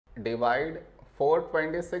divide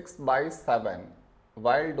 426 by 7.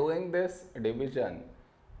 While doing this division,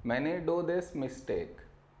 many do this mistake.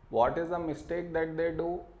 What is the mistake that they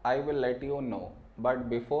do? I will let you know. But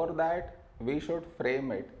before that, we should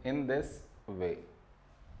frame it in this way.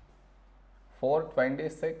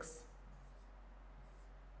 426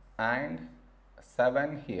 and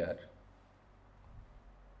 7 here.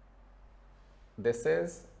 This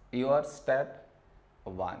is your step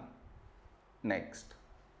 1. Next,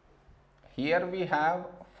 here we have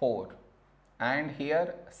 4 and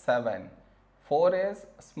here 7. 4 is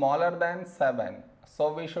smaller than 7.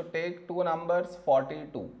 So we should take two numbers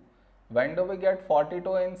 42. When do we get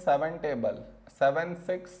 42 in 7 table? 7,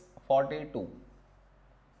 6, 42.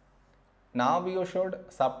 Now you should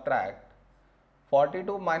subtract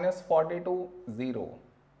 42 minus 42, 0.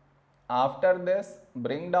 After this,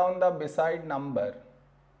 bring down the beside number.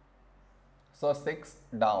 So 6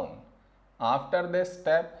 down. After this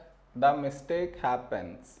step, the mistake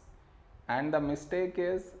happens. And the mistake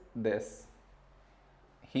is this.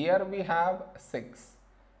 Here we have 6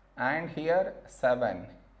 and here 7.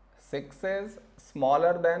 6 is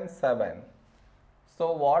smaller than 7.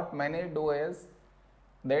 So what many do is,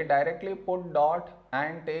 they directly put dot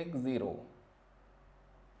and take 0,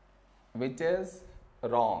 which is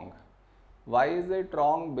wrong. Why is it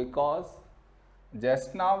wrong? Because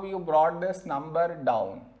just now you brought this number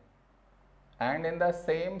down and in the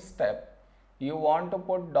same step you want to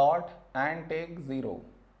put dot and take 0,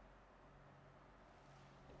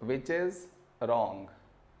 which is wrong.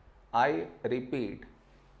 I repeat,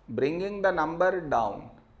 bringing the number down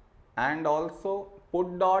and also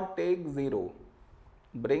put dot take 0.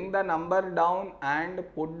 Bring the number down and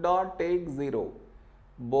put dot take 0.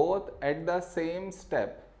 Both at the same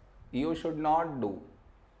step you should not do.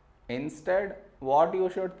 Instead, what you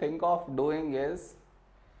should think of doing is,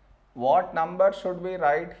 what number should we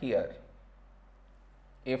write here?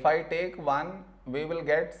 If I take 1, we will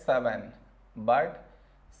get 7, but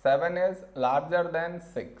 7 is larger than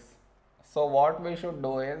 6. So what we should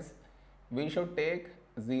do is, we should take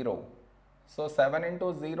 0. So 7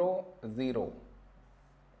 into 0, 0.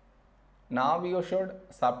 Now you should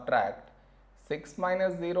subtract 6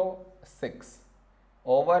 minus 0, 6.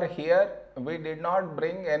 Over here we did not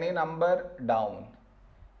bring any number down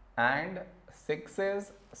and 6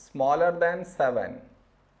 is smaller than 7.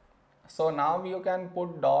 So now you can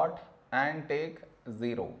put dot and take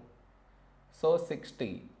 0. So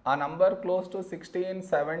 60. A number close to 60 in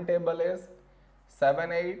 7 table is 7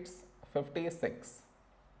 8s 56.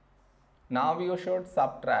 Now you should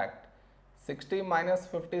subtract 60 minus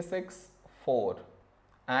 56, 4,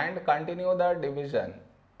 and continue the division.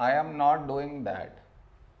 I am not doing that.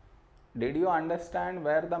 Did you understand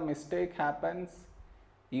where the mistake happens?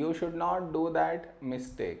 You should not do that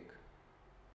mistake.